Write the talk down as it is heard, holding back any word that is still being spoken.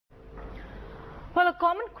Well, a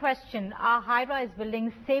common question, are high-rise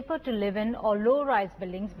buildings safer to live in or low-rise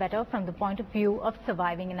buildings better from the point of view of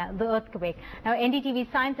surviving the earthquake? Now,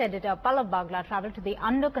 NDTV science editor Pallava Bagla travelled to the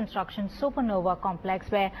under-construction Supernova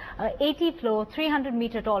complex where a 80-floor,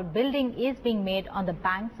 300-metre-tall building is being made on the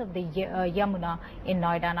banks of the Yamuna in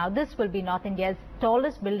Noida. Now, this will be North India's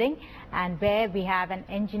tallest building, and where we have an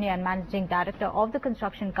engineer and managing director of the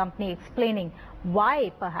construction company explaining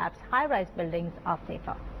why perhaps high-rise buildings are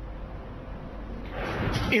safer.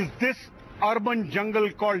 Is this urban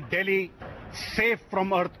jungle called Delhi safe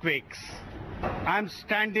from earthquakes? I'm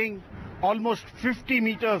standing almost 50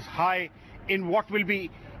 meters high in what will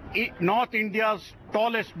be North India's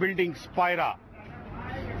tallest building, SPIRA.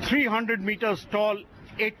 300 meters tall,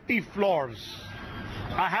 80 floors.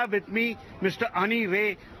 I have with me Mr. Ani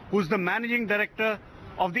Ray, who's the managing director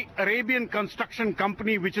of the Arabian construction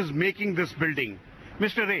company which is making this building.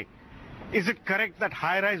 Mr. Ray, is it correct that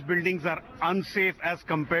high-rise buildings are unsafe as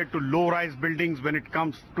compared to low-rise buildings when it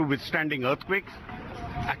comes to withstanding earthquakes?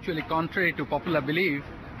 Actually, contrary to popular belief,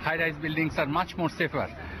 high-rise buildings are much more safer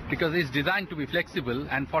because it's designed to be flexible,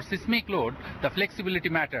 and for seismic load, the flexibility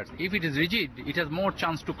matters. If it is rigid, it has more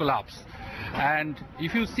chance to collapse. And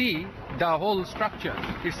if you see the whole structure,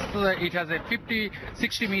 it has a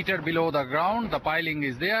 50-60 meter below the ground, the piling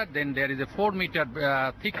is there, then there is a 4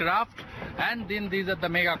 meter thick raft, and then these are the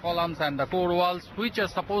mega columns and the core walls which are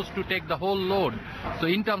supposed to take the whole load. So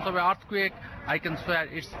in terms of an earthquake, I can swear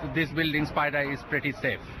this building, SPIRA, is pretty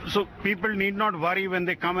safe. So people need not worry when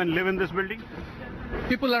they come and live in this building?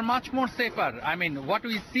 People are much more safer. I mean, what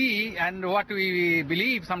we see and what we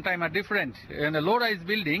believe sometimes are different. In a low-rise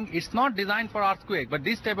building, it's not designed for earthquake, but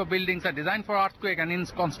these type of buildings are designed for earthquake, and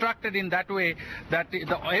it's constructed in that way that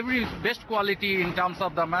every best quality in terms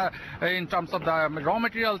of the raw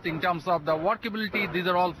materials, in terms of the workability, these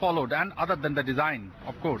are all followed, and other than the design,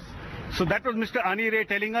 of course. So that was Mr. Ani Ray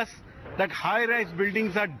telling us that high-rise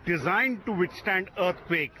buildings are designed to withstand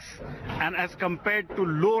earthquakes, and as compared to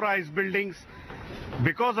low-rise buildings,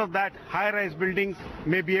 because of that, high-rise buildings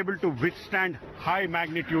may be able to withstand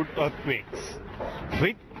high-magnitude earthquakes.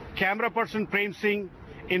 With camera person Prem Singh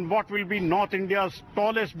in what will be North India's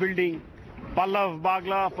tallest building, Pallava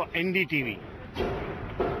Bagla for NDTV.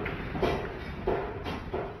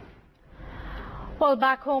 Well,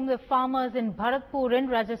 back home, the farmers in Bharatpur in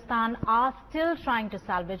Rajasthan are still trying to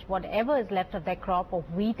salvage whatever is left of their crop of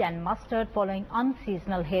wheat and mustard following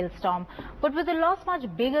unseasonal hailstorm. But with a loss much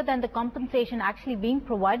bigger than the compensation actually being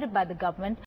provided by the government,